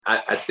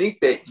I think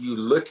that you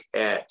look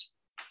at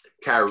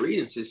Kyrie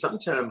and say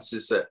sometimes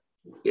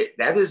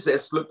that is that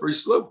slippery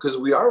slope because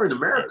we are in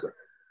America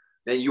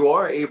and you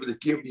are able to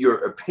give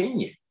your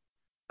opinion.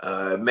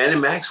 Manny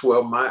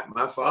Maxwell,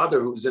 my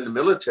father, who's in the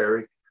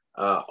military,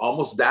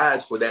 almost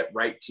died for that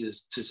right to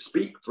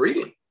speak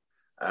freely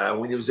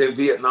when he was in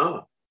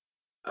Vietnam.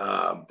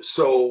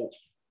 So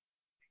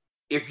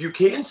if you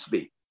can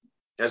speak,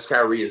 as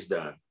Kyrie has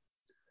done,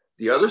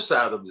 the other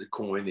side of the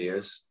coin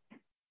is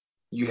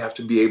you have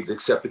to be able to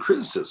accept the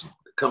criticism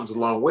that comes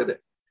along with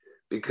it.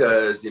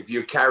 Because if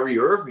you're Kyrie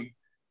Irving,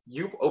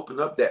 you've opened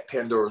up that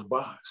Pandora's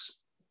box.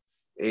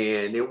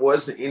 And it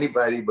wasn't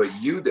anybody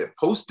but you that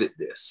posted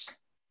this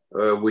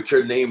with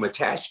your name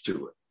attached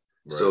to it.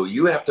 Right. So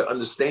you have to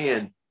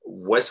understand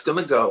what's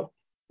going to go,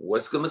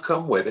 what's going to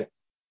come with it.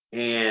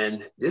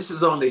 And this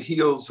is on the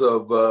heels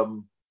of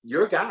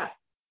your guy.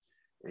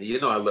 And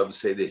you know, I love to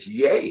say this,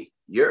 yay,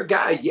 your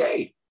guy,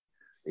 yay.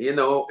 You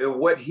know, and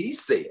what he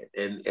said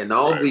and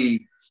all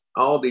right.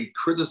 all the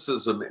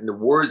criticism and the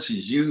words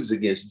he's used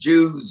against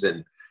Jews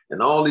and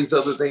all these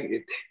other things,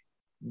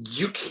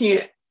 you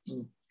can't,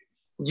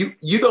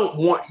 you don't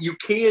want, you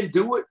can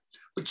do it,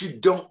 but you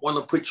don't want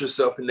to put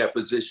yourself in that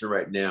position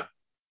right now,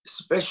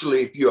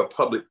 especially if you're a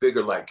public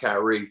figure like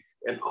Kyrie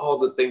and all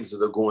the things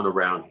that are going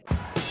around him.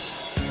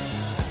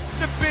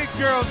 The big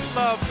girls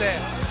love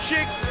that.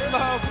 Chicks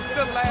love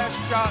the last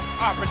shot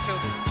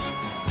opportunity.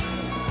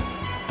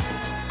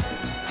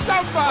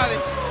 Somebody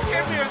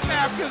give me a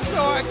napkin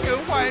so I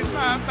can wipe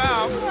my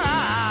mouth.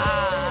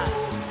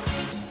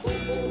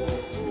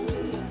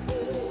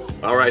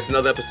 All right, it's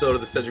another episode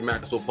of the Cedric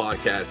Maxwell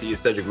podcast. He is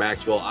Cedric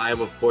Maxwell. I am,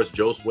 of course,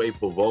 Josue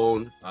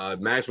Pavone.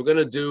 Max, we're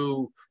gonna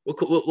do.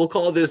 We'll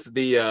call this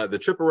the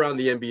trip around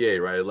the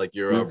NBA, right? Like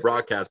your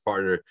broadcast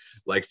partner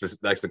likes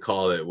to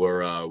call it,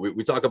 where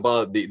we talk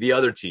about the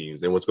other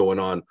teams and what's going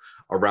on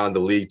around the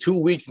league. 2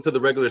 weeks into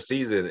the regular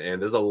season,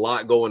 and there's a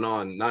lot going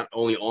on, not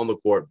only on the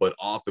court but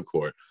off the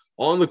court.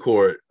 On the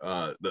court,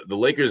 the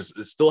Lakers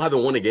still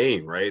haven't won a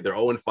game, right? They're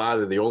 0-5.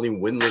 They're the only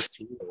winless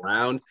team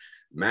around.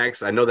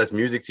 Max, I know that's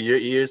music to your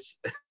ears,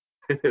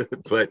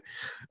 but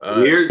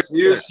here's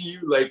to you,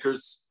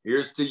 Lakers.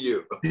 Here's to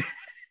you.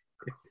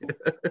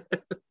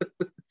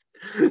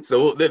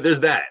 So there's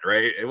that,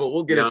 right? And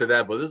we'll get into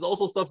that, but there's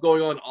also stuff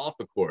going on off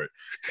the court,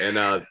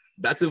 and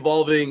that's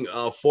involving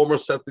former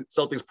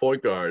Celtics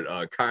point guard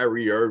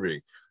Kyrie Irving.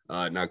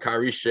 Now,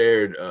 Kyrie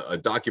shared a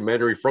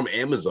documentary from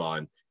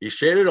Amazon. He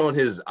shared it on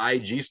his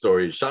IG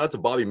story. Shout out to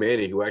Bobby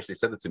Manning, who actually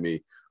sent it to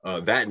me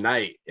that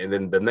night. And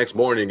then the next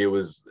morning, it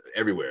was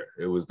everywhere.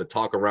 It was the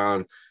talk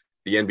around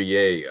the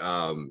NBA.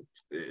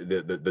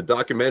 The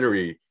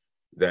documentary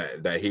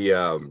that he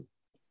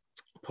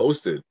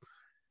posted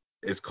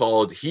is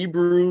called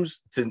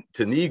Hebrews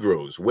to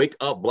Negroes, Wake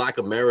Up Black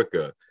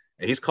America.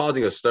 And he's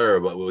causing a stir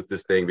with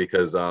this thing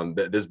because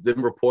there's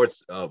been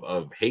reports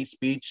of hate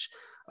speech,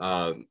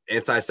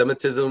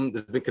 anti-Semitism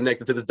that's been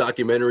connected to this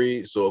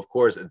documentary. So of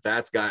course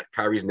that's got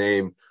Kyrie's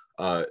name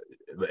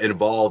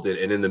involved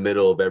and in the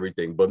middle of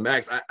everything. But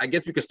Max, I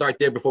guess we could start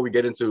there before we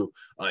get into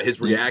his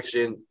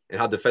reaction and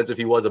how defensive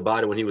he was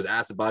about it when he was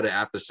asked about it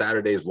after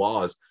Saturday's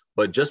loss.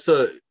 But just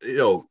to,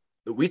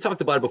 we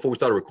talked about it before we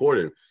started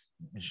recording.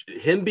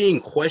 Him being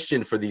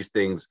questioned for these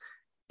things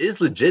is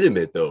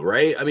legitimate though,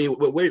 right? I mean,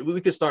 we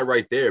could start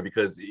right there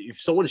because if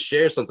someone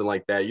shares something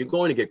like that, you're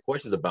going to get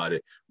questions about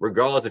it,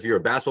 regardless if you're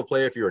a basketball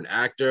player, if you're an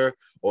actor,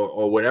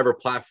 or whatever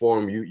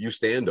platform you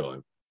stand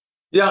on.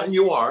 Yeah,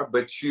 you are,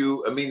 but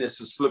it's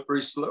a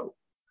slippery slope.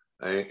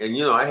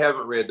 And I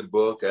haven't read the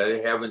book. I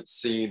haven't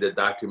seen the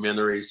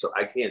documentary, so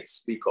I can't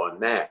speak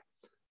on that.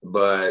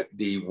 But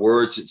the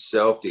words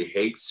itself, the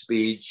hate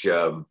speech,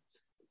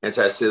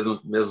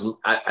 anti-Semitism,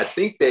 I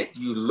think that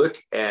you look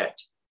at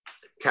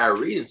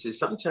Kyrie and say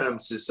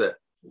sometimes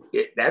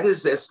that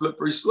is that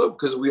slippery slope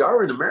because we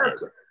are in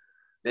America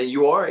and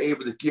you are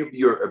able to give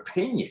your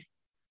opinion.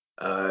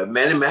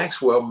 Manny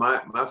Maxwell,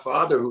 my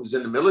father, who's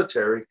in the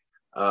military,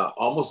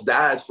 almost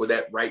died for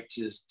that right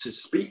to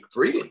speak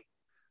freely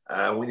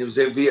when he was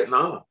in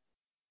Vietnam.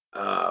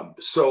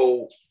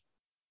 So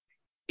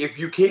if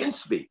you can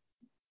speak,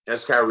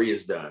 as Kyrie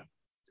has done,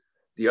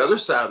 the other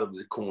side of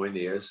the coin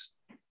is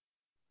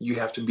you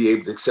have to be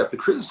able to accept the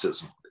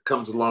criticism that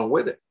comes along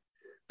with it.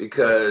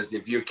 Because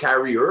if you're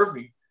Kyrie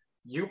Irving,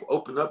 you've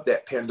opened up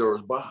that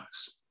Pandora's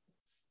box.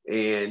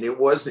 And it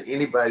wasn't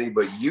anybody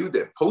but you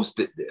that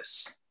posted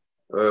this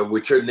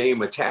with your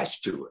name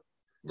attached to it.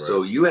 Right.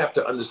 So you have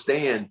to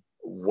understand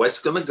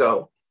what's going to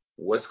go,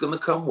 what's going to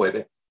come with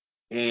it.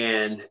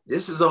 And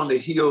this is on the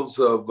heels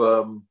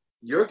of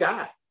your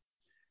guy.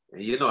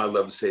 And I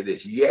love to say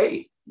this,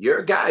 yay,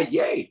 your guy,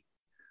 yay.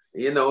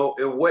 And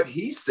what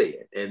he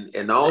said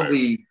and all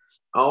right.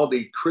 all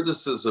the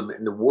criticism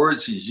and the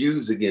words he's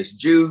used against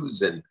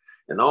Jews and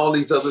all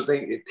these other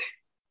things,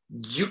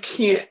 you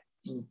can't,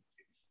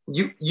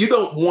 you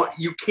don't want,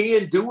 you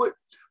can do it,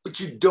 but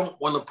you don't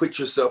want to put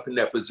yourself in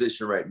that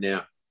position right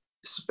now,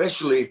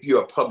 especially if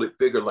you're a public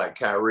figure like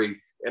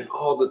Kyrie and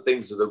all the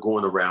things that are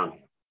going around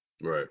him.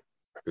 Right.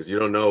 because you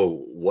don't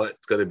know what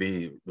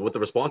the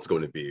response is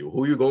going to be,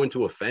 who you're going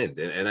to offend.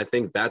 And I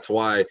think that's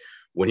why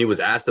when he was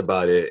asked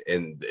about it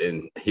and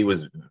he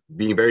was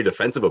being very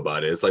defensive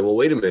about it, it's like, well,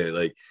 wait a minute,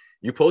 like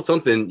you post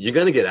something, you're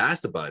going to get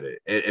asked about it.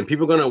 And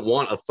people are going to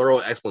want a thorough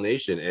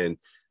explanation. And,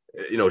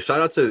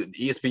 shout out to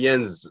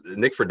ESPN's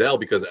Nick Friedel,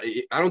 because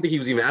I don't think he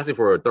was even asking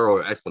for a thorough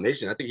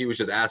explanation. I think he was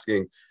just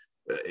asking,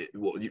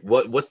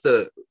 what's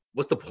the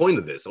point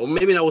of this? Or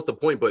maybe not what's the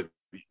point, but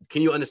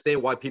can you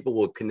understand why people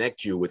will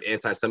connect you with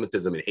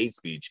anti-Semitism and hate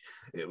speech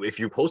if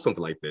you post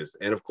something like this?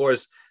 And of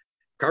course,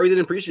 Kyrie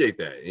didn't appreciate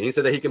that. And he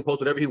said that he can post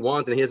whatever he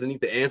wants and he doesn't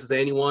need to answer to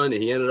anyone.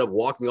 And he ended up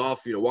walking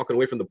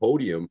away from the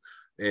podium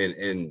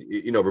and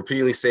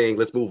repeatedly saying,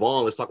 let's move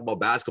on. Let's talk about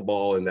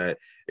basketball. And that,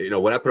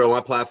 what I put on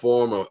my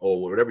platform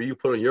or whatever you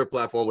put on your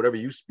platform, whatever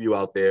you spew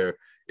out there,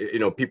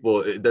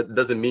 people, that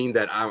doesn't mean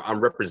that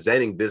I'm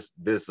representing this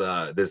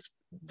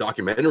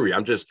documentary.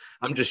 I'm just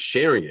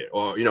sharing it,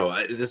 or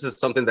this is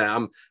something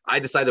that I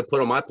decided to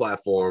put on my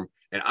platform,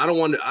 and I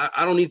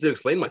don't need to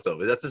explain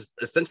myself. That's just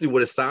essentially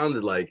what it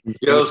sounded like he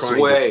was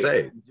trying to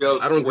say.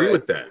 I don't agree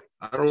with that.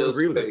 I don't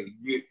agree with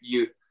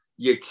it.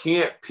 You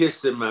can't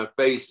piss in my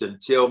face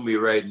and tell me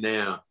right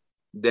now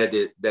that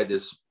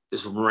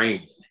it's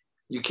raining.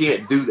 You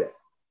can't do that.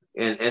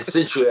 And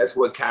essentially that's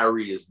what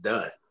Kyrie has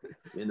done.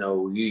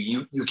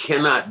 You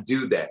cannot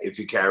do that if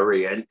you're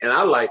Kyrie. And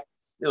I like,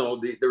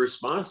 the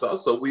response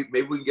also,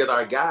 maybe we can get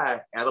our guy,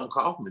 Adam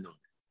Kaufman, on it.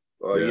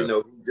 Or, he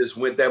just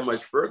went that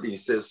much further. He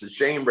says it's a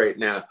shame right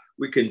now.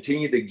 We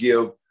continue to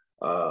give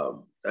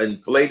an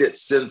inflated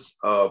sense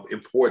of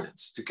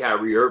importance to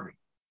Kyrie Irving.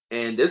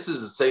 And this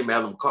is the same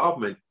Adam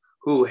Kaufman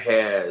who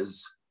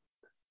has,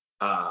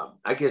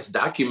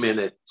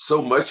 documented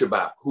so much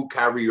about who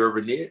Kyrie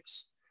Irving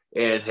is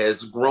and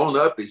has grown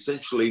up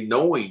essentially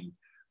knowing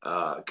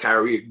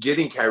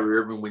getting Kyrie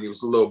Irving when he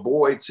was a little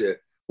boy to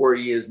where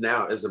he is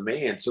now as a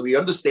man. So he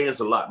understands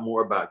a lot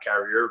more about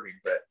Kyrie Irving,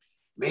 but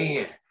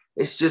man,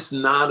 it's just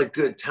not a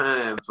good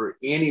time for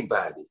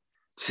anybody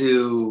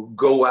to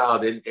go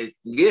out and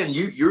again,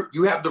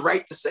 you have the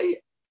right to say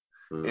it.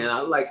 Mm. And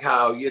I like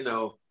how,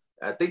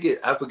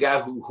 I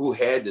forgot who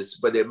had this,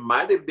 but it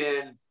might've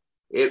been,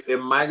 it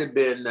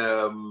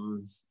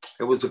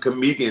was a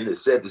comedian that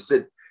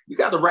said, you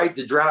got the right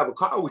to drive a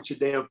car with your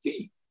damn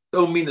feet.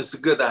 Don't mean it's a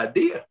good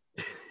idea.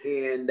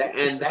 And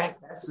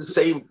that's the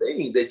same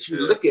thing that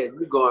you look at and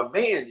you're going,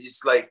 man,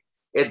 it's like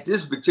at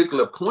this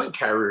particular point,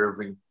 Kyrie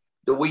Irving,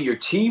 the way your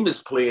team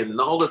is playing and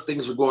all the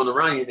things are going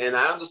around you. And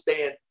I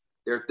understand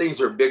there are things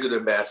that are bigger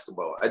than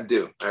basketball. I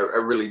do. I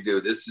really do.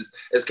 This is,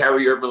 as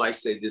Kyrie Irving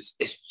likes to say, this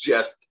is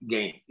just a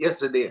game.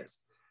 Yes, it is.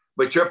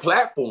 But your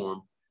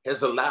platform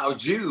has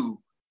allowed you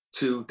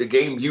the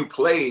game you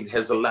played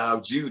has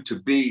allowed you to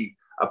be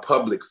a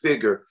public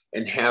figure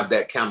and have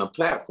that kind of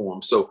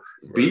platform. So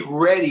be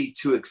ready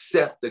to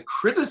accept the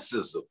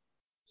criticism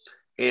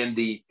and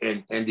the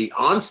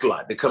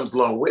onslaught that comes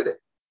along with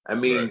it. I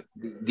mean,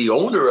 the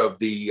owner of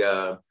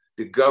the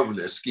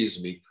governor,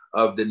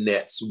 of the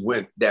Nets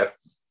went that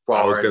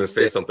far. I was going to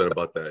say something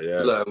about that.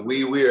 Yeah. Look,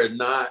 we are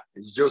not,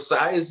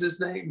 Josiah is his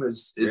name?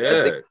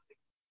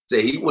 So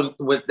he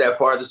went that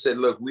far to say,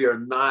 look, we are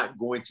not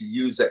going to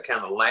use that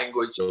kind of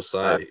language.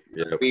 Josiah,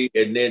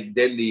 and then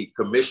the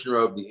commissioner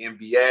of the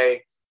NBA,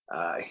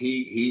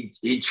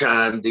 he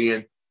chimed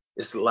in.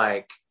 It's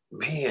like,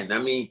 man, I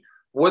mean,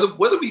 what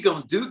are we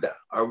going to do now?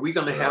 Are we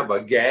going to have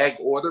a gag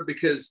order?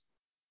 Because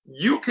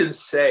you can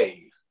say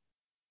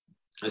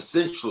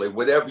essentially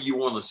whatever you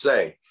want to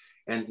say.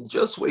 And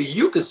just what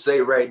you could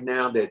say right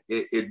now that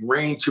it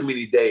rained too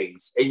many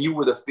days and you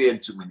would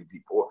offend too many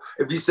people. Or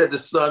if you said the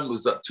sun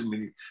was up too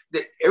many,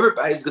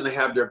 everybody's going to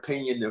have their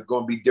opinion. They're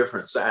going to be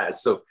different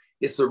sides. So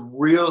it's a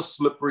real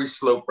slippery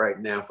slope right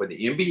now for the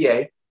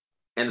NBA.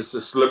 And it's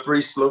a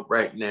slippery slope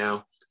right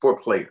now for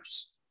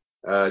players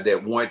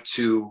that want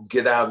to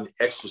get out and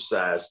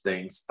exercise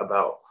things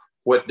about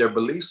what their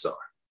beliefs are.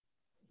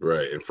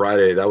 Right. And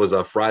Friday, that was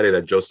Friday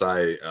that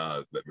Josiah,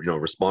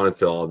 responded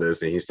to all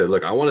this. And he said,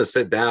 look, I want to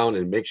sit down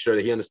and make sure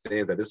that he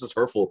understands that this is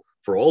hurtful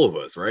for all of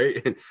us.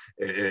 Right.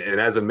 And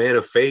as a man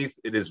of faith,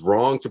 it is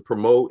wrong to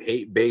promote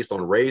hate based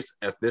on race,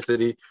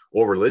 ethnicity,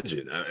 or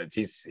religion.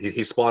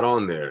 He's spot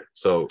on there.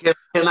 So can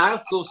I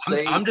also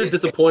say, I'm just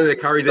disappointed that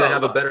Kyrie didn't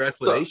have a better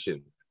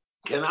explanation.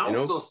 Can I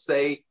also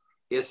say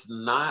it's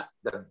not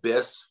the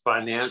best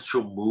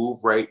financial move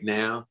right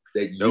now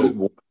that you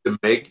want to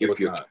make if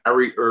you're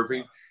Kyrie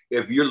Irving?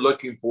 If you're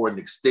looking for an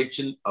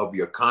extension of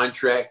your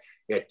contract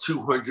at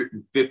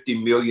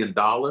 $250 million,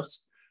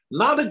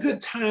 not a good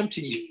time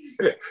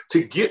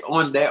to get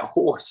on that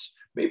horse.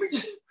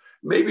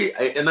 Maybe,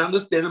 and I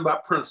understand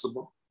about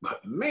principle,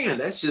 but man,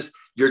 that's just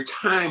your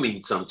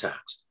timing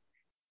sometimes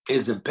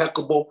is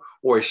impeccable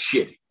or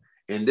shitty.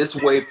 And this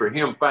way for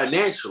him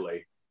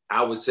financially,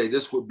 I would say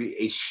this would be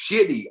a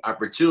shitty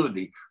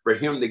opportunity for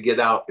him to get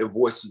out and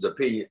voice his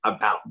opinion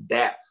about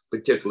that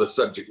particular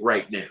subject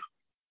right now.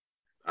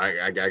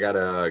 I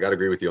gotta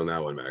agree with you on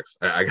that one, Max.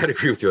 I gotta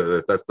agree with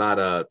you. That's not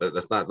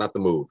the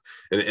move,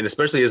 and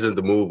especially isn't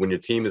the move when your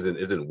team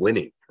isn't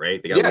winning,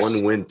 right? They got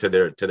one win to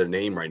their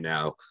name right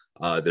now.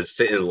 They're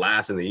sitting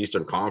last in the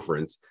Eastern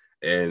Conference,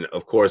 and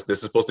of course, this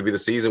is supposed to be the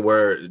season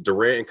where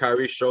Durant and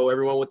Kyrie show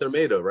everyone what they're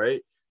made of,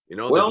 right? You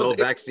know, there's no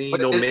vaccine,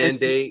 no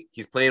mandate.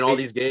 He's playing all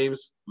these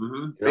games. Mm-hmm.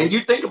 You know? And you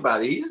think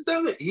about it, he's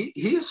done it.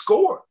 He's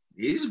scored.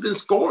 He's been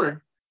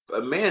scoring.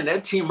 But man,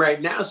 that team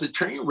right now is a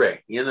train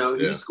wreck. You know,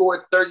 he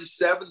scored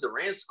 37,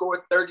 Durant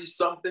scored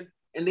 30-something,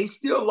 and they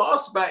still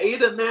lost by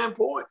 8 or 9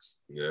 points.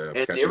 Yeah.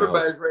 And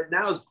everybody right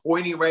now is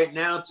pointing right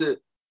now to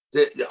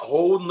the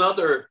whole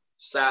nother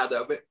side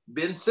of it,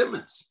 Ben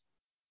Simmons.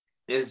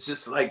 It's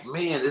just like,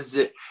 man,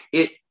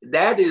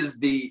 that is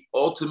the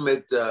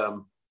ultimate.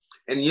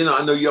 And, you know,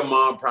 I know your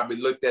mom probably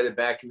looked at it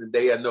back in the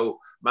day. I know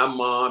my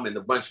mom and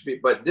a bunch of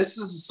people, but this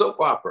is a soap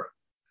opera.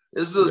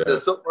 This is the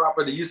soap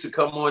opera that used to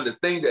come on, the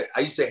thing that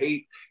I used to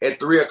hate at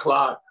 3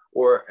 o'clock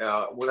or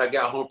when I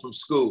got home from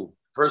school.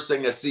 First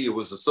thing I see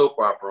was a soap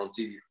opera on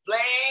TV.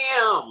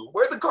 Blam!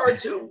 Where the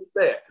cartoons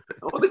at?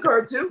 All the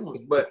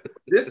cartoons. But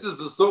this is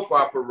a soap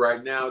opera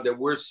right now that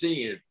we're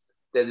seeing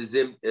that is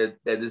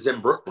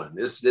in Brooklyn.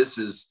 This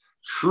is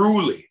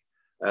truly,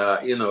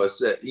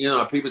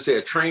 people say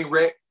a train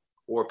wreck,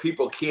 or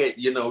people can't,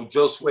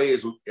 Joe Sway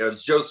has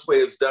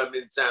done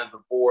many times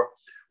before.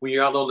 When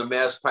you're out on the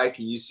Mass Pike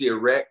and you see a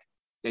wreck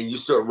and you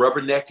start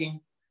rubbernecking,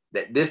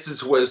 that this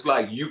is what it's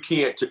like. You're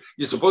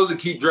supposed to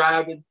keep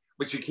driving,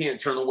 but you can't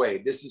turn away.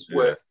 This is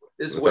what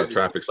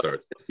traffic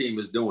starts. This team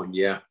is doing.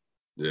 Yeah.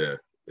 Yeah,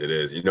 it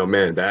is.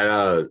 Man,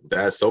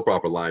 that soap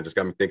opera line just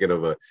got me thinking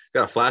of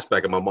got a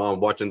flashback of my mom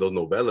watching those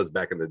novellas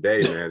back in the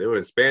day, man. They were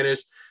in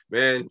Spanish,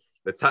 man.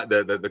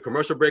 The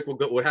commercial break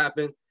would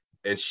happen.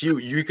 And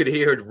you could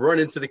hear her run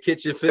into the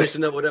kitchen,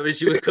 finishing up whatever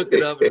she was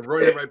cooking up and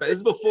running right back. This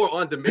is before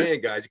on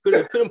demand, guys.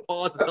 You couldn't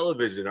pause the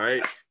television, all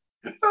right?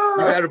 You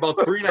had about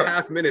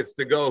 3.5 minutes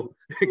to go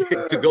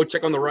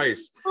check on the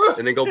rice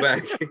and then go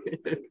back.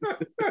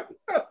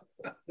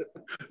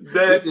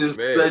 That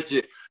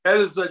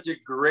is such a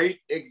great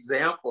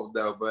example,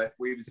 though. But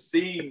we've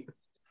seen,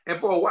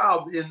 and for a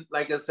while,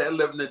 like I said, I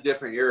live in a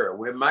different era.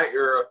 When my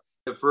era,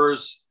 the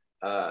first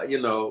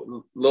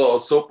little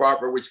soap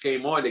opera which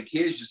came on, the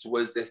kids used to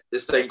was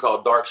this thing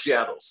called Dark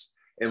Shadows,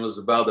 and it was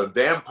about a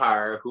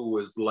vampire who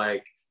was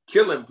like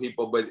killing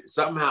people, but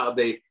somehow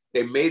they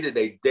made it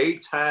a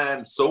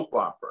daytime soap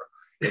opera,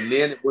 and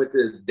then it went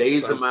to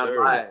Days of My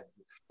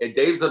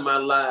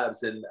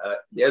Lives, and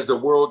As the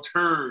World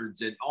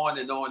Turns, and on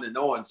and on and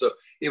on. So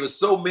it was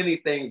so many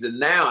things, and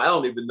now I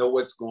don't even know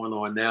what's going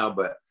on now,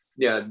 but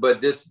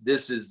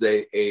this is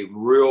a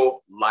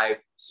real life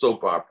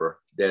soap opera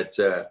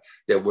that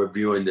we're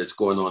viewing that's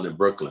going on in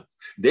Brooklyn.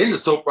 Then the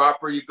soap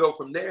opera, you go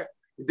from there.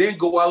 Then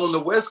go out on the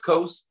West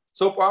Coast,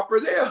 soap opera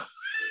there.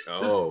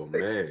 Oh,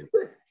 man.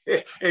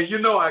 And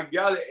I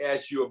got to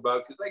ask you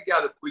about, because I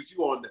got to put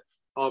you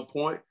on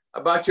point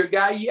about your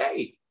guy,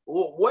 Ye.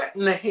 Well, what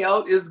in the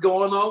hell is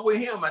going on with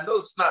him? I know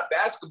it's not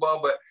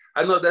basketball, but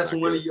I know that's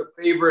one of your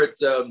favorite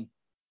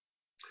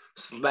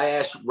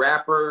slash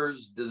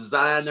rappers,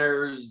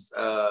 designers,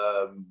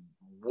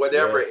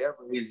 whatever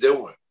he's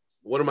doing.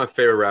 One of my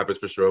favorite rappers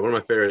for sure. One of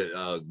my favorite,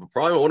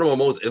 probably one of my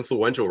most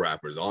influential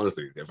rappers,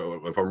 honestly, if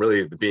I'm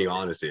really being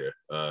honest here.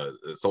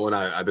 Someone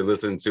I've been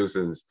listening to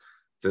since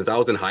I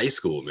was in high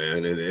school,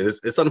 man. And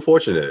it's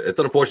unfortunate. It's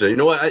unfortunate. You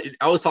know what?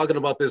 I was talking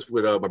about this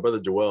with my brother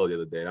Joel the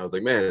other day, and I was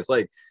like, man, it's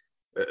like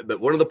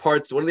one of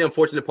the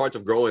unfortunate parts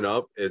of growing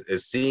up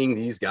is seeing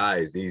these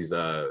guys, these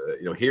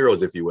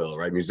heroes, if you will,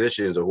 right?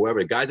 Musicians or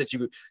whoever, guys that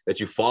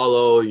you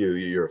follow,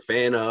 you're a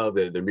fan of,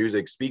 their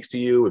music speaks to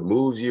you, it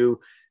moves you.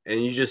 And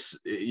you just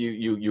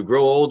you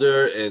grow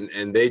older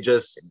and they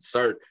just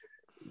start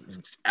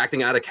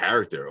acting out of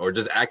character or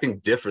just acting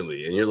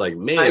differently, and you're like,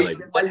 man,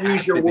 can I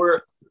use your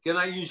word? Can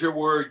I use your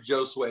word,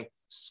 Josue?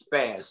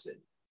 Spazzing,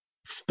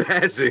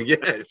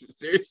 yeah,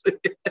 seriously.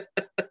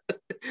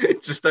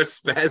 Just start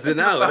spazzing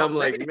out, and I'm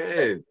like,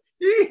 man,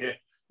 yeah.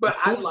 But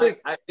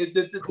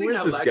the thing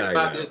I like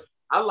about this,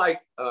 I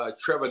like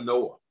Trevor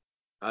Noah.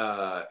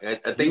 I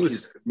think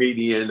he's a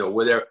comedian or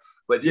whatever.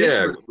 But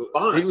yeah,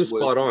 he was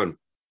spot on.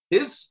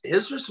 His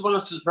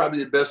response is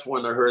probably the best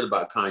one I heard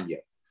about Kanye.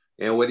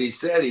 And what he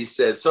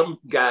said, some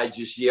guy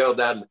just yelled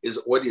out in his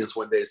audience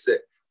one day and said,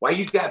 "Why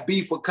you got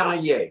beef with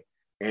Kanye?"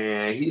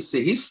 And he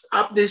said, he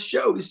stopped this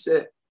show. He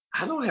said,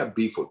 "I don't have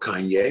beef with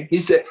Kanye." He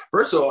said,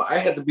 "First of all, I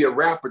had to be a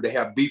rapper to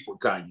have beef with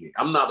Kanye.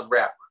 I'm not a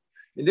rapper."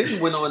 And then he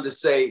went on to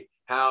say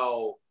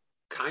how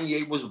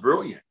Kanye was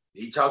brilliant.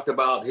 He talked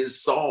about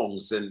his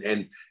songs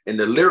and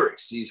the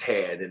lyrics he's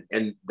had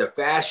and the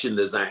fashion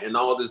design and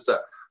all this stuff.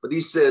 But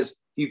he says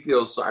he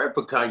feels sorry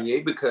for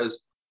Kanye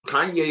because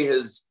Kanye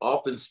has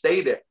often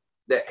stated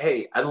that,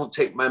 hey, I don't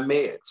take my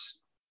meds.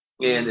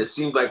 And it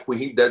seems like when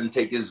he doesn't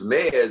take his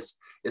meds,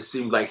 it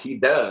seems like he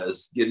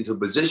does get into a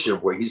position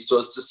where he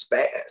starts to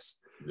spaz.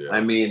 Yeah.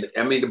 I mean,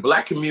 the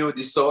Black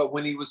community saw it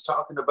when he was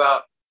talking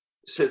about,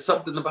 said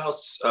something about,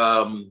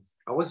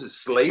 was it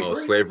slavery? Oh,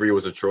 slavery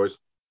was a choice.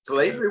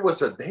 Slavery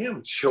was a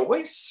damn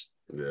choice.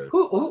 Yeah.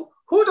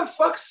 Who the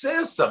fuck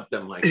says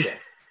something like that?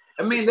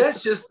 I mean,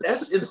 that's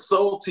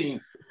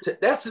insulting.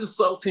 That's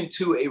insulting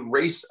to a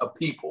race of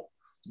people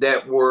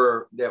that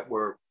were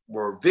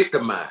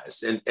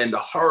victimized and the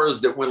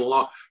horrors that went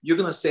along. You're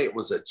gonna say it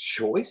was a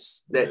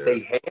choice that they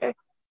had?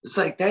 It's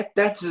like that.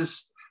 That's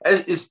just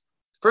it's.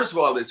 First of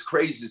all, it's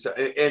crazy,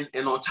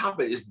 and on top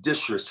of it, it's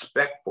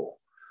disrespectful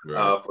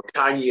for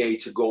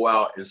Kanye to go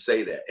out and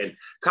say that. And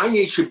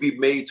Kanye should be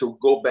made to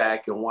go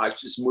back and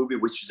watch this movie,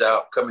 which is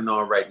coming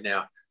on right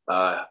now,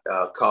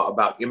 called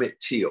about Emmett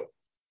Till.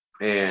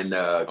 And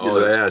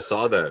I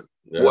saw that.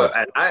 Yeah. Well,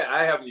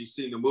 I haven't even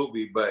seen the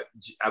movie, but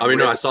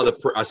I saw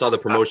the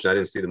promotion. I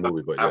didn't see the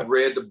movie, but I've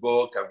read the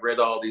book. I've read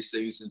all these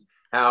things, and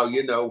how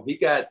he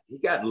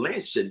got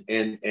lynched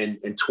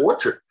and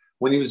tortured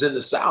when he was in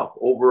the South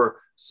over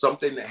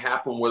something that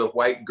happened with a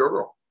white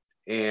girl,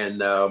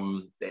 and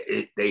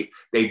they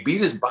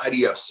beat his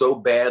body up so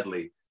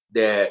badly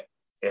that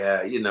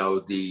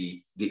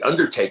the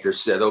undertaker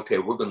said, "Okay,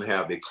 we're going to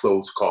have a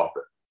closed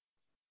coffin,"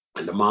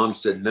 and the mom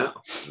said, "No,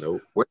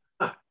 nope.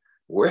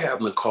 We're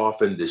having a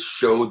coffin to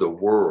show the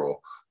world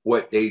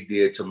what they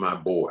did to my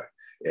boy."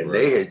 And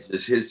they had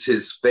just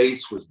his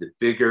face was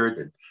disfigured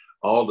and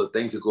all the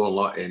things that go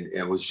along, and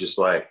it was just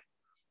like,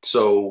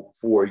 so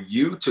for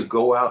you to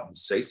go out and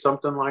say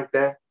something like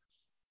that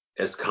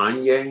as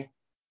Kanye,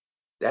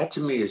 that to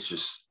me is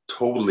just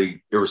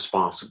totally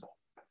irresponsible.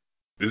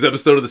 This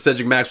episode of the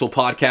Cedric Maxwell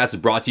Podcast is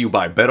brought to you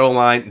by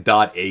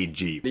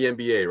BetOnline.ag. The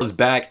NBA is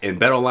back, and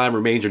BetOnline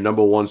remains your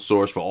number one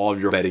source for all of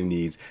your betting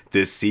needs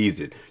this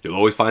season. You'll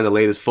always find the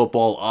latest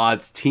football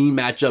odds, team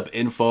matchup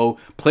info,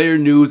 player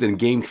news, and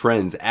game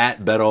trends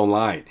at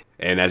BetOnline.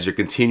 And as your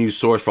continued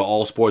source for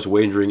all sports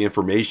wagering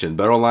information,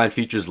 BetOnline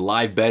features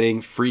live betting,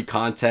 free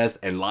contests,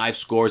 and live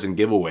scores and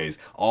giveaways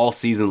all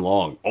season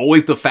long.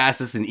 Always the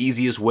fastest and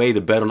easiest way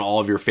to bet on all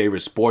of your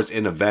favorite sports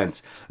and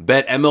events.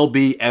 Bet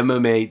MLB,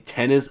 MMA,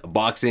 tennis,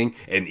 boxing,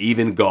 and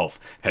even golf.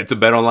 Head to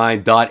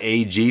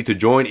betonline.ag to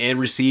join and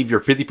receive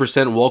your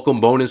 50%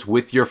 welcome bonus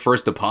with your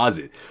first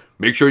deposit.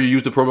 Make sure you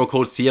use the promo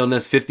code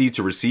CLNS50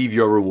 to receive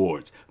your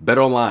rewards.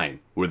 BetOnline,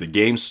 where the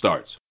game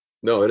starts.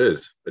 No, it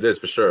is. It is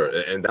for sure.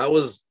 And that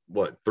was,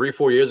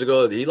 3-4 years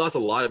ago. He lost a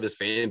lot of his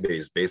fan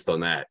base based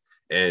on that.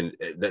 And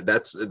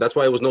that's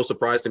why it was no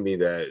surprise to me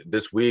that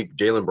this week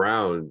Jaylen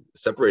Brown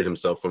separated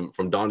himself from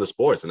Donda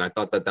Sports. And I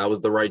thought that was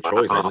the right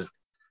choice.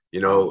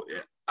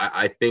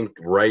 I think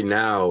right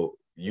now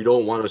you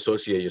don't want to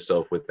associate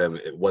yourself with them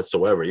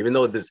whatsoever, even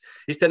though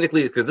he's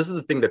technically, because this is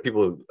the thing that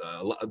people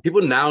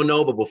now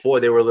know, but before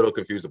they were a little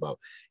confused about.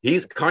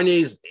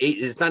 Kanye's,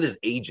 it's not his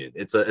agent.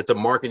 It's a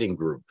marketing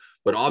group,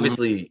 but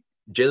obviously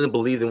Jaylen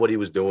believed in what he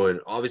was doing.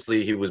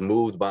 Obviously he was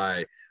moved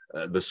by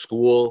the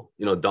school,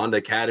 Donda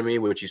Academy,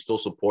 which he still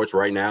supports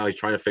right now. He's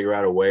trying to figure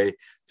out a way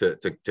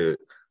to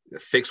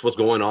fix what's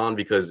going on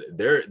because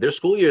their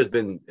school year has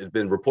been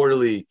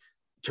reportedly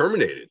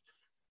terminated.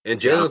 And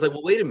Jaylen's like,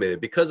 well, wait a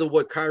minute, because of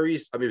what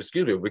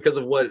because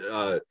of what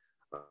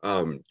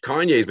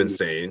Kanye's been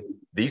saying,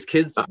 these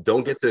kids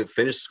don't get to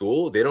finish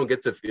school. They don't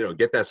get to,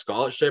 get that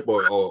scholarship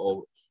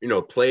or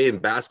play in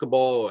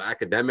basketball, or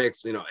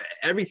academics,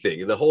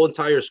 everything. The whole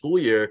entire school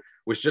year,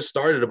 which just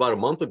started about a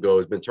month ago,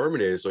 has been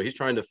terminated. So he's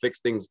trying to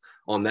fix things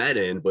on that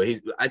end. But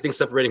I think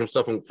separating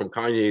himself from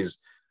Kanye's,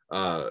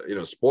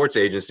 sports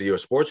agency or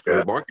sports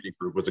group, marketing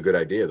group was a good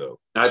idea, though.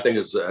 I think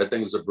it's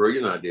a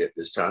brilliant idea at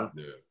this time.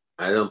 Yeah.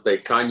 I don't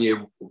think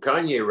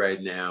Kanye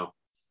right now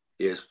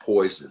is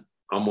poison.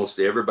 Almost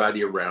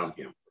everybody around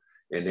him,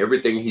 and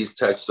everything he's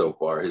touched so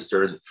far has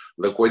turned.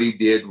 Look what he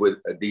did with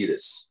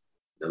Adidas,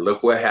 and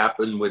look what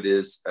happened with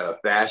his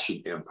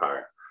fashion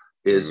empire,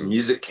 his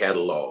music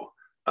catalog.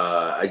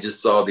 I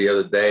just saw the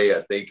other day.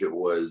 I think it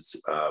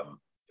wasn't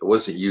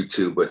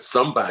YouTube, but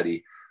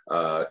somebody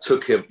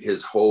took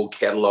his whole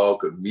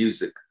catalog of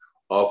music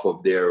off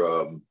of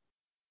their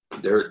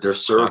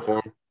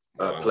server.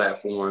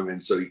 Platform,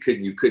 and so you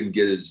couldn't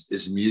get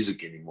his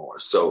music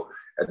anymore. So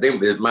I think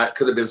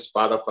could have been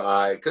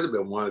Spotify, it could have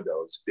been one of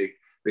those big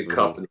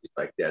companies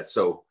like that.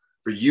 So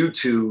for you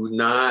to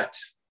not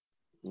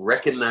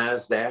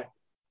recognize that,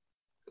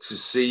 to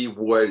see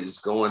what is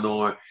going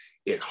on,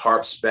 it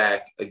harps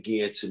back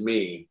again to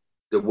me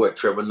to what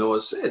Trevor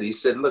Noah said. He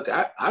said, look,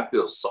 I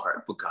feel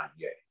sorry for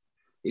Kanye.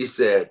 He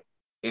said,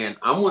 and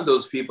I'm one of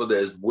those people that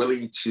is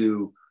willing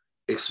to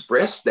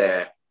express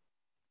that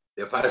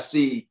if I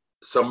see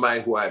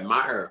somebody who I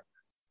admire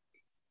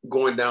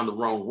going down the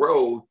wrong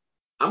road,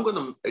 I'm going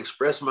to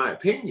express my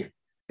opinion.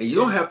 And you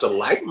don't have to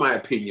like my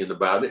opinion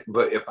about it.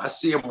 But if I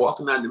see him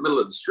walking down the middle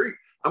of the street,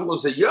 I'm going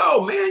to say,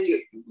 yo, man,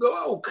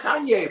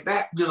 Kanye,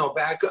 back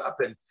up.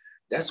 And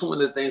that's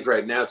one of the things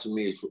right now to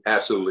me is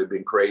absolutely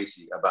been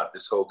crazy about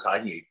this whole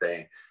Kanye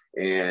thing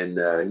and,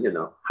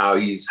 how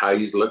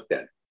he's looked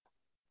at it.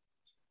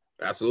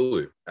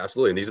 Absolutely.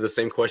 And these are the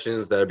same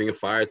questions that are being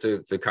fired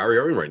to Kyrie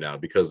Irving right now,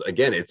 because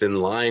again, it's in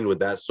line with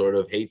that sort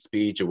of hate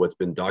speech and what's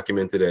been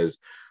documented as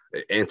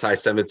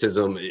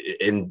anti-Semitism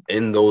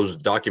in those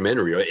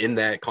documentary or in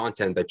that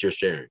content that you're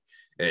sharing.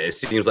 It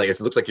seems like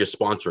it looks like you're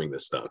sponsoring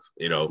this stuff,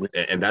 you know,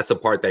 and that's the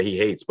part that he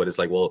hates. But it's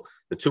like, well,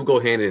 the two go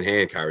hand in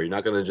hand, Kyrie. You're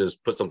not going to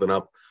just put something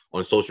up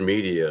on social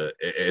media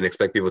and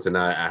expect people to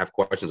not have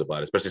questions about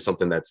it, especially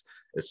something that's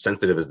as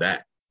sensitive as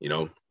that, you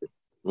know.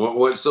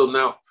 So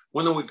now,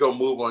 when are we going to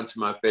move on to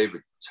my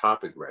favorite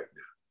topic right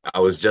now? I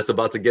was just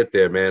about to get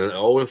there, man.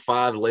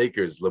 0-5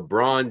 Lakers.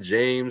 LeBron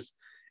James,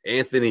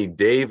 Anthony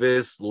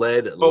Davis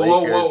led Lakers.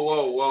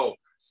 Whoa.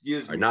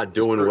 Excuse me. Are not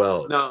doing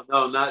well. No,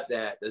 not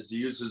that. Let's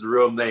use his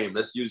real name.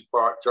 Let's use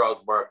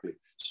Charles Barkley.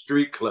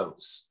 Street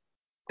clothes.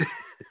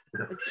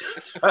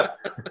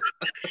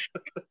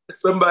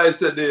 Somebody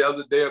said the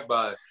other day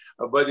about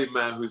a buddy of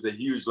mine who's a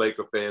huge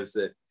Laker fan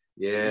said,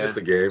 yeah, it's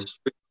the game.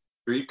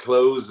 Street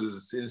clothes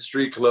is in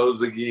street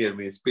clothes again. I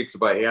mean, it speaks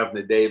about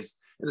Anthony Davis.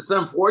 And it's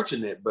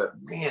unfortunate, but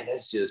man,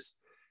 that's just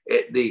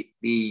it,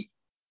 the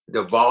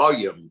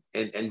volume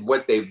and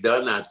what they've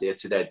done out there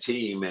to that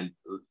team. And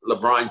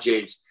LeBron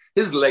James,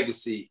 his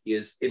legacy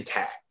is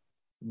intact.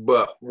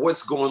 But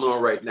what's going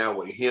on right now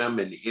with him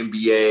and the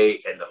NBA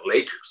and the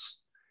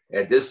Lakers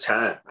at this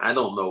time, I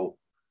don't know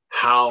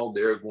how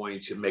they're going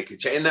to make a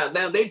change.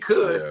 Now they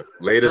could. Yeah.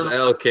 Latest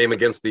L came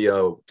against the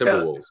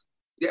Timberwolves.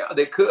 Yeah,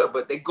 they could,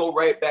 but they go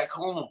right back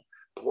home.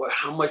 Boy,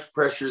 how much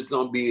pressure is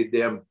going to be at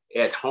them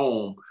at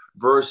home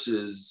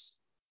versus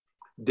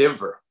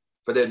Denver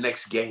for their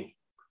next game?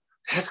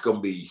 That's going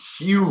to be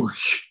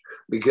huge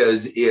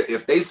because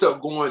if they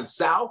start going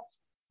south,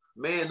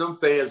 man, them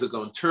fans are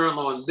going to turn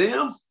on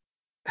them.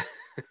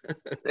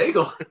 they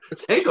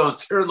gonna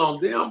turn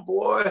on them,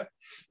 boy.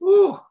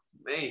 Ooh,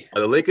 man.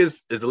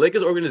 Is the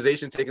Lakers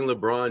organization taking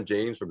LeBron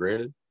James for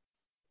granted?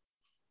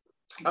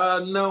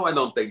 No, I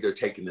don't think they're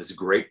taking his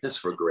greatness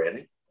for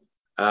granted.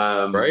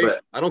 Right?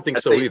 But I don't think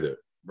so either.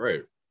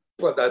 Right.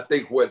 But I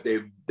think what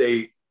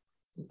they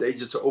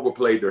just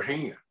overplayed their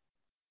hand.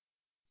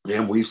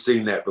 And we've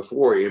seen that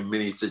before in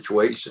many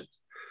situations.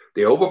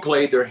 They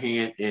overplayed their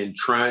hand in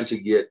trying to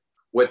get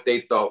what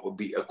they thought would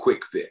be a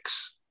quick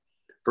fix.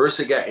 First,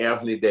 they got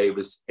Anthony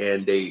Davis,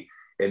 and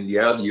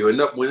you end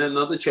up winning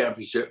another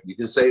championship. You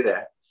can say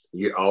that.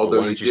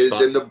 Although you did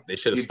it in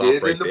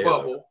the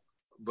bubble,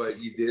 but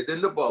you did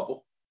in the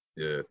bubble.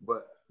 Yeah.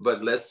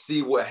 But let's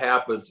see what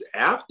happens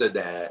after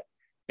that.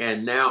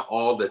 And now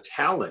all the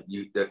talent,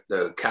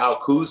 the Kyle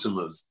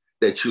Kuzmas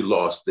that you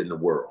lost in the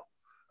world,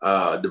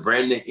 the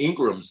Brandon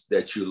Ingrams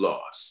that you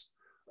lost.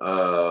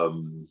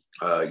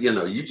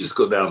 You just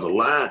go down the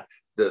line.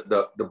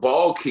 The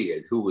ball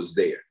kid who was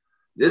there.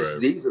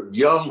 These are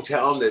young,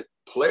 talented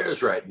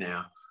players right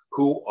now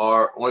who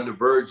are on the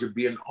verge of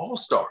being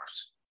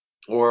all-stars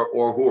or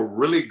who are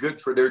really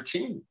good for their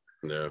team.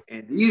 Yeah.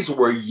 And these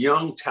were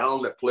young,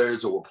 talented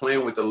players that were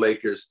playing with the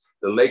Lakers.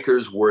 The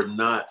Lakers were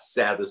not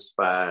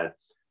satisfied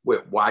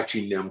with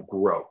watching them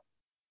grow.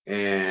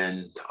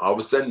 And all of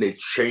a sudden they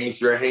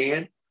changed their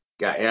hand,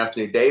 got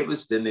Anthony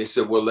Davis. Then they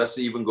said, well, let's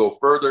even go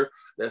further.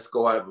 Let's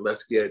go out and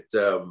let's get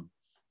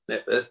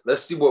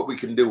let's see what we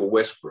can do with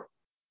Westbrook.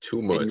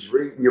 Too much.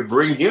 You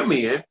bring him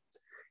in.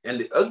 And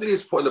the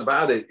ugliest part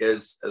about it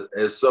is,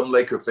 as some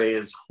Laker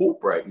fans hope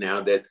right now,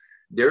 that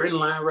they're in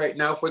line right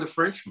now for the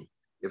Frenchman.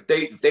 If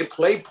they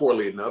play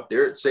poorly enough,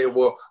 they're saying,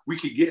 well, we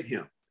could get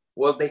him.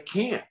 Well, they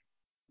can't.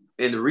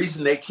 And the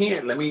reason they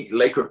can't,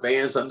 Laker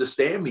fans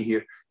understand me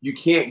here, you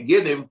can't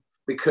get him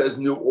because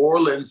New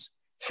Orleans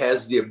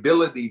has the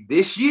ability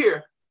this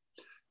year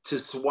to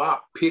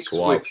swap picks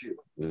with you.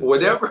 Mm-hmm.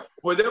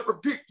 Whatever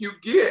pick you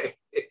get,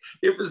 if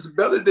it's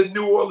better than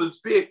New Orleans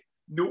pick,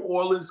 New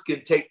Orleans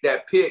can take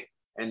that pick.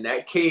 And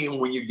that came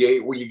when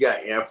you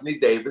got Anthony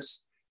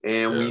Davis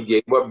and we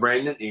gave up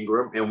Brandon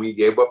Ingram and we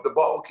gave up the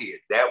ball kid.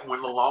 That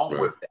went along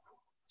with that.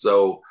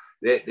 So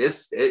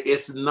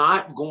it's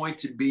not going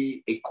to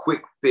be a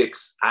quick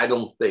fix, I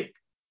don't think.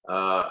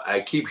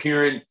 I keep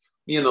hearing,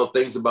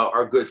 things about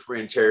our good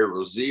friend Terry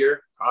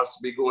Rozier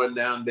possibly going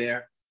down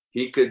there.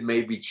 He could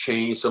maybe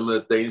change some of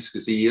the things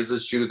because he is a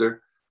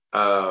shooter.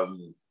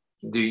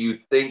 Do you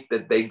think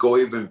that they go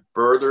even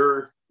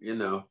further,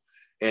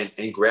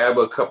 and grab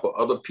a couple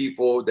other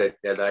people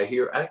that I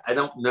hear? I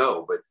don't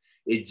know, but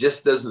it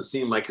just doesn't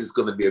seem like it's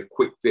going to be a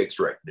quick fix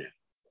right now.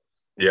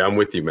 Yeah, I'm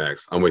with you,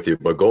 Max. I'm with you.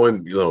 But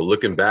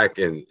looking back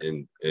in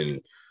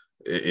the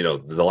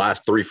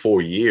last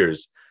 3-4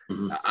 years,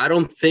 mm-hmm. I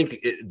don't think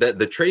that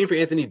the trading for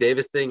Anthony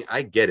Davis thing,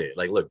 I get it.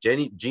 Like, look,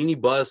 Jeannie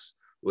Buss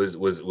was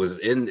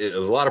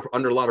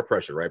under a lot of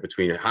pressure, right?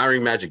 Between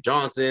hiring Magic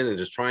Johnson and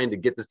just trying to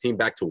get this team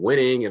back to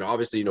winning. And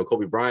obviously,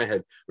 Kobe Bryant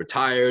had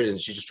retired and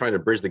she's just trying to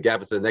bridge the gap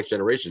into the next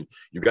generation.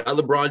 You got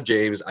LeBron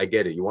James. I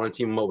get it. You want to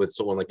team him up with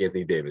someone like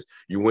Anthony Davis.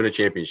 You win a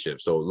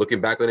championship. So looking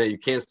back on it, you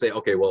can't say,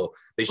 okay, well,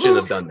 they shouldn't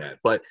have done that.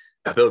 But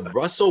the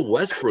Russell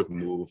Westbrook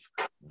move,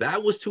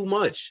 that was too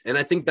much. And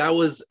I think that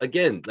was,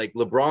 again, like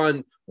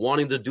LeBron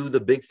wanting to do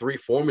the big three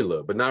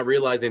formula, but not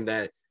realizing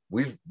that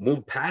we've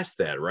moved past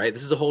that, right?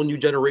 This is a whole new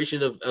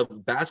generation of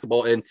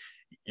basketball. And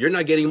you're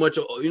not getting much,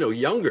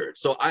 younger.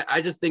 So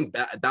I just think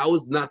that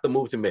was not the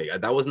move to make.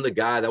 That wasn't the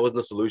guy. That wasn't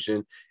the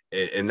solution.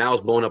 And now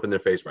it's blown up in their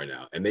face right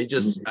now. And they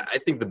just, I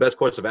think the best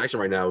course of action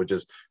right now would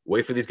just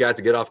wait for these guys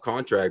to get off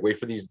contract, wait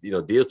for these,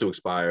 deals to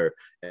expire,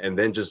 and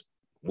then just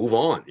move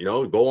on,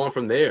 go on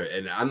from there.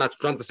 And I'm not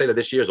trying to say that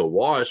this year is a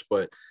wash,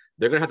 but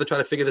they're going to have to try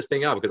to figure this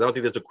thing out, because I don't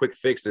think there's a quick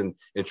fix in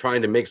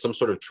trying to make some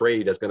sort of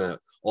trade that's going to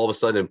all of a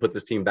sudden put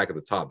this team back at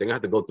the top. They're going to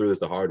have to go through this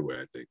the hard way,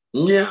 I think.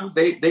 Yeah,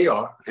 they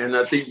are. And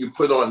I think you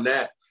put on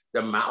that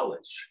the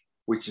mileage,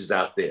 which is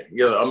out there.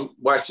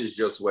 Watch this,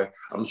 Joseph.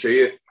 I'm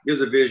sure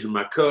here's a vision.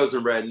 My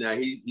cousin right now,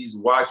 he's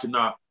watching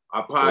our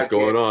podcast. What's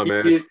going on,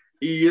 man?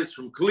 He is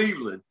from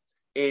Cleveland.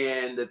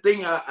 And the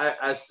thing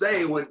I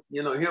say, when,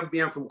 him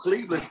being from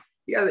Cleveland,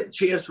 he had a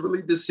chance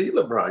really to see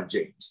LeBron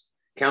James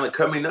kind of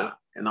coming up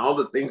and all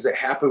the things that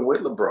happened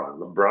with LeBron.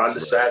 LeBron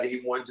decided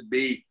he wanted to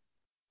be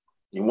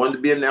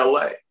in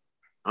LA.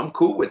 I'm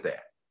cool with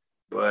that.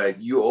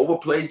 But you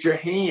overplayed your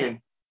hand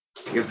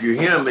if you're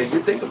him, and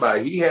you think about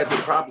it, he had to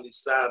probably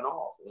sign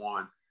off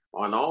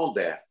on all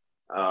that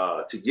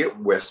to get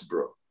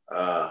Westbrook,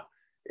 to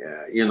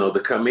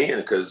come in,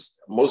 because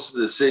most of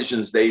the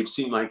decisions they've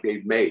seemed like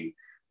they've made,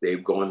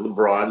 they've gone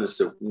LeBron and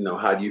said,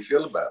 how do you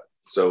feel about it?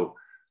 So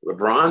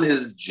LeBron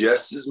is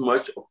just as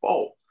much a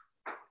fault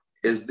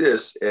as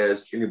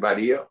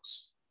anybody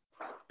else.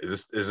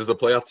 Is this a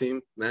playoff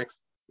team, Max,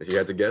 if you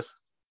had to guess?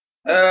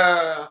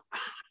 I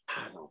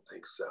don't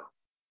think so.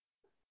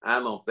 I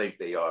don't think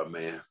they are,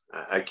 man.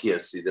 I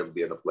can't see them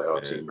being a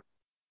playoff team.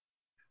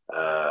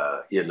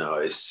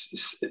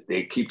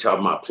 They keep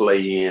talking about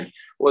play in.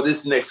 Well,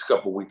 this next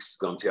couple of weeks is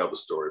going to tell the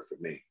story for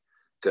me,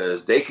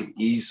 because they could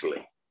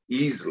easily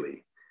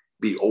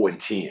be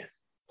 0-10.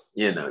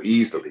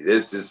 Easily.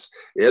 There's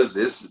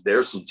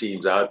some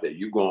teams out there.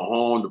 You're going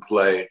home to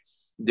play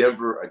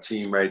Denver, a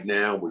team right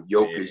now with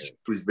Jokic,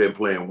 who's been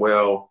playing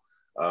well.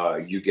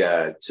 You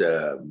got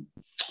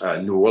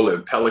New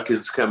Orleans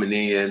Pelicans coming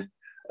in.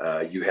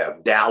 You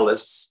have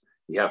Dallas.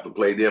 You have to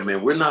play them.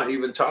 And we're not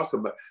even talking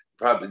about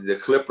probably the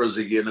Clippers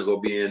again are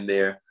going to be in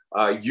there.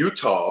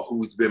 Utah,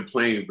 who's been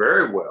playing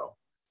very well,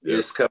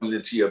 is coming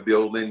into your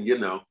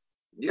building.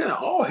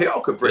 All hell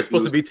could break loose. They're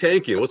supposed to be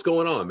tanking. What's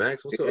going on,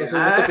 Max? What's going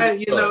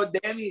on?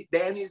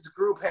 Danny's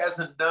group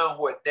hasn't done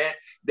what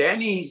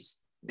Danny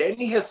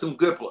has some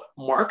good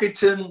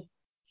marketing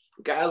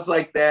guys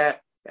like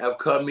that have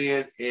come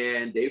in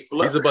and they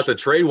flourish. He's about to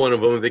trade one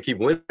of them if they keep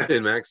winning,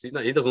 Max. He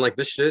doesn't like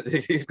this shit.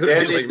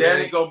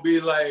 Danny gonna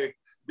be like,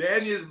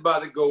 Danny's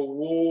about to go,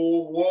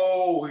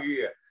 whoa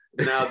here.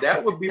 Now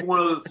that would be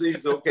one of the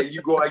things, okay,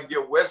 you go out and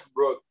get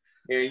Westbrook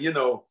and,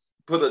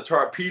 put a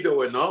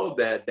torpedo and all of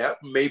that, that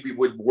maybe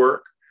would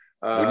work.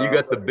 When you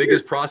got the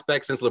biggest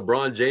prospect since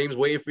LeBron James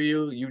waiting for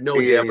you,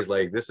 Danny's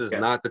like, this is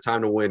not the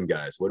time to win,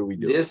 guys. What do we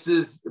do?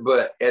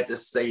 But at the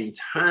same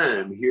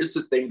time, here's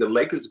the thing the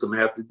Lakers are going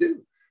to have to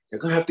do. They're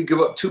going to have to give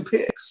up 2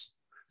 picks.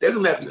 They're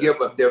going to have to give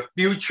up their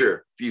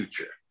future.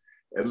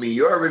 I mean,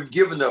 you're already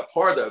given up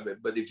part of it,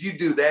 but if you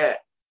do that,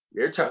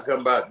 they're talking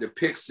about the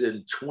picks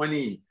in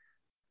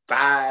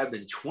 25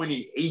 and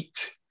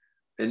 28.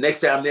 And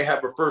next time they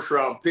have a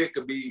first-round pick,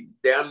 it'll be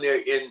down there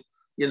in,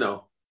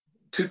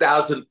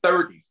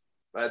 2030.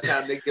 By the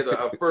time they get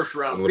a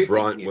first-round pick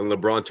when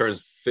LeBron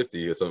turns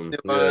 50 or something.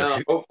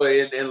 Hopefully,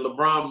 and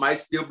LeBron might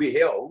still be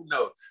held. Who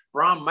knows?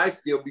 LeBron might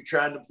still be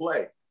trying to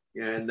play.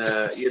 And,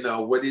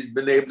 what he's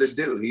been able to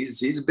do.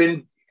 He's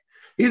been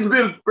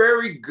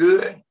very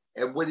good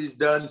at what he's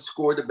done,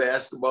 scored the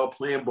basketball,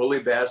 playing bully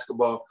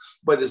basketball,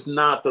 but it's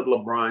not the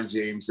LeBron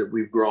James that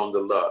we've grown to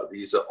love.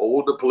 He's an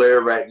older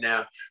player right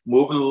now,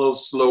 moving a little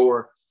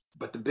slower.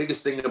 But the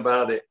biggest thing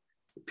about it,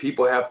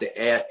 people have to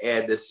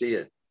add this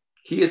in.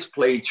 He has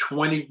played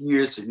 20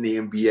 years in the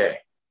NBA,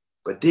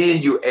 but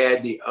then you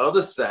add the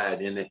other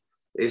side in it.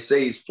 They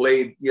say he's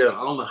played, I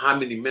don't know how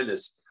many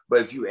minutes,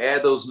 but if you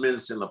add those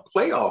minutes in a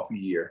playoff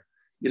year,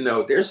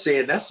 they're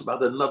saying that's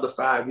about another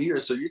 5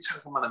 years. So you're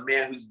talking about a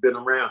man who's been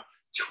around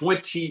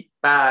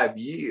 25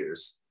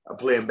 years of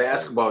playing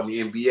basketball in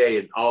the NBA.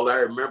 And all I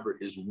remember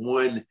is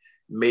one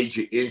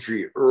major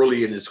injury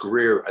early in his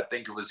career. I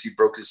think it was he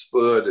broke his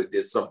foot or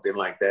did something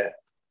like that.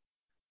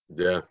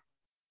 Yeah.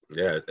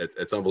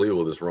 It's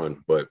unbelievable, this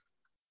run. But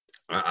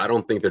I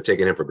don't think they're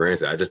taking him for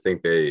granted. I just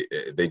think they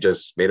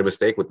just made a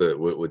mistake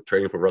with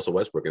trading for Russell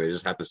Westbrook, and they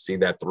just have to see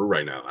that through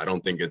right now. I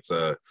don't think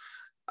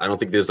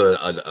there's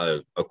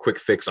a quick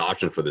fix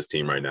option for this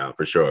team right now,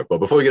 for sure. But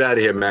before we get out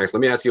of here, Max, let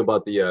me ask you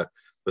about the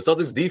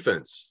Celtics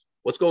defense.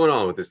 What's going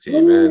on with this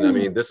team, man? I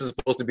mean, this is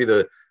supposed to be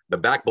the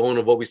backbone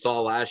of what we saw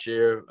last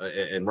year,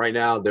 and right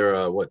now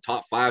they're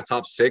top 5,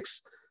 top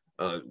 6,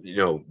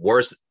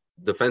 worst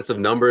defensive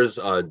numbers,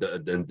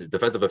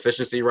 defensive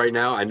efficiency right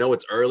now. I know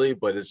it's early,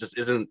 but it just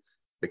isn't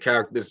the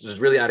character. This is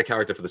really out of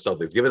character for the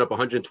Celtics, giving up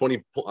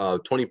 120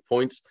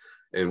 points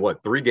in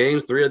 3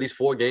 games, 3 of these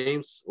 4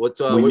 games. What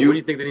do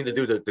you think they need to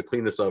do to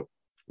clean this up?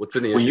 What's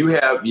in the issue?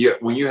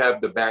 When you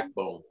have the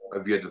backbone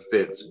of your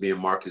defense being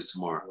Marcus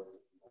Smart,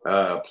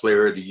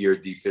 player of the year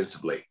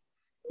defensively,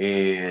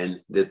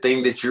 And the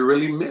thing that you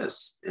really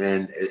miss,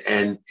 and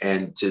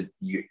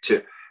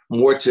to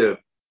more to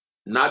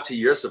not to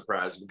your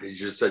surprise because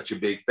you're such a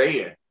big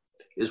fan,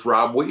 is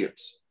Rob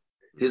Williams.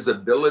 His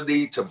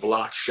ability to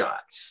block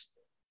shots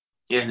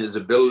and his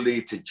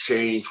ability to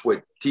change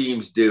what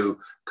teams do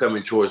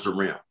coming towards the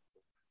rim.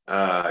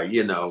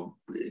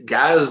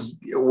 Guys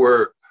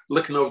were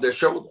looking over their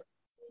shoulder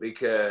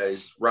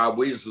because Rob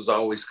Williams was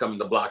always coming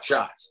to block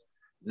shots.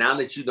 Now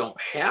that you don't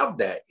have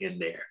that in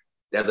there,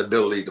 that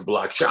ability to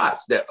block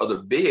shots, that other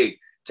big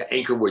to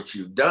anchor what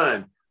you've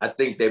done, I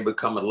think they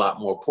become a lot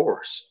more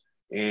porous.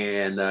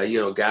 And,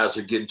 guys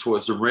are getting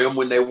towards the rim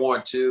when they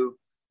want to.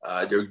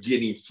 They're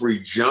getting free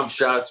jump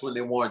shots when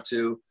they want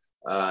to.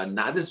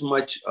 Not as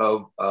much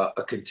of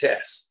a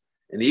contest.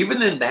 And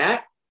even in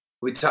that,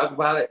 we talk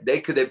about it, they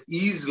could have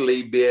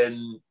easily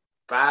been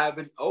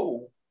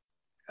 5-0,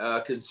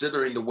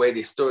 considering the way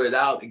they started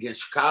out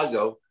against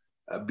Chicago,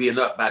 being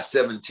up by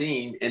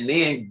 17, and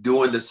then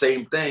doing the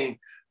same thing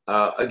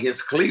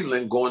against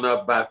Cleveland, going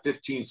up by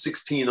 15,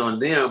 16 on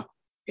them,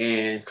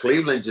 and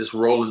Cleveland just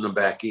rolling them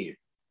back in.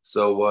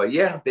 So,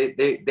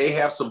 they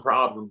have some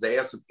problems. They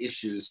have some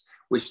issues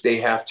which they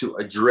have to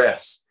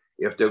address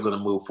if they're going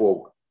to move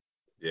forward.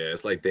 Yeah,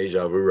 it's like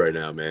deja vu right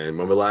now, man.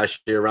 Remember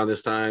last year around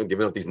this time,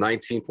 giving up these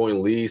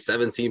 19-point leads,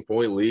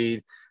 17-point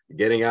lead,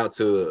 getting out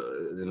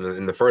to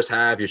in the first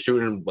half, you're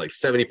shooting like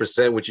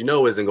 70%, which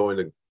isn't going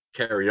to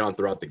carry on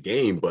throughout the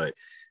game. But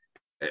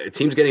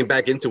teams getting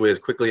back into it as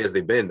quickly as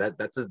they've been,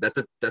 that's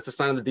a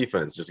sign of the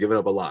defense, just giving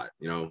up a lot,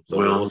 So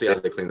we'll see how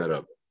they clean that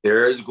up.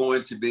 There's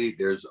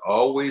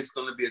always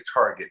going to be a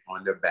target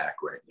on their back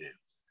right now.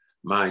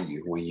 Mind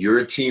you, when you're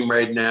a team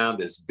right now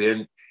that's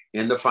been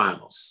in the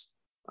finals,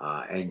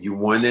 and you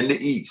won in the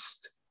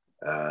East,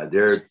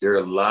 there are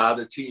a lot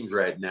of teams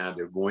right now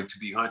that are going to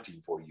be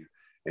hunting for you.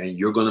 And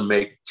you're going to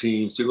make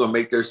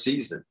their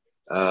season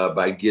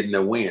by getting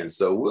a win.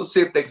 So we'll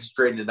see if they can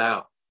straighten it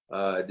out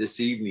this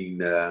evening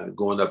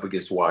going up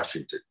against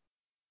Washington.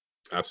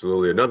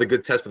 Absolutely. Another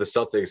good test for the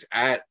Celtics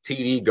at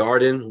TD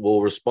Garden.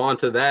 We'll respond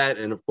to that.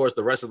 And, of course,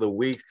 the rest of the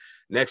week,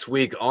 next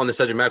week on the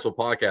Cedric Maxwell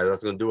podcast.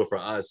 That's going to do it for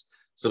us.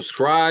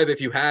 Subscribe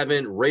if you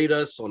haven't. Rate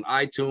us on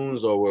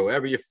iTunes or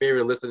wherever your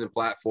favorite listening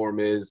platform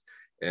is.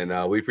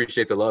 And we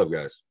appreciate the love,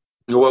 guys.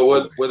 Well,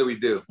 what do we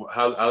do?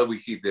 How do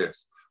we keep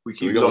this? We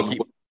keep it on.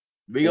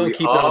 We always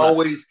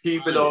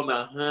keep it on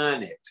the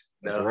 100.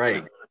 That's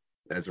right.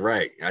 That's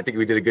right. I think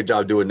we did a good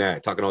job doing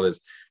that. Talking all this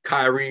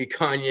Kyrie,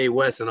 Kanye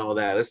West, and all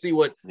that. Let's see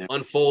what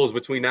unfolds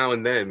between now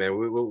and then, man.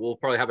 We'll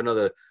probably have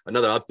another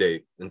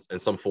update in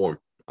some form,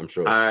 I'm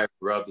sure. All right,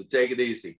 brother. Take it easy.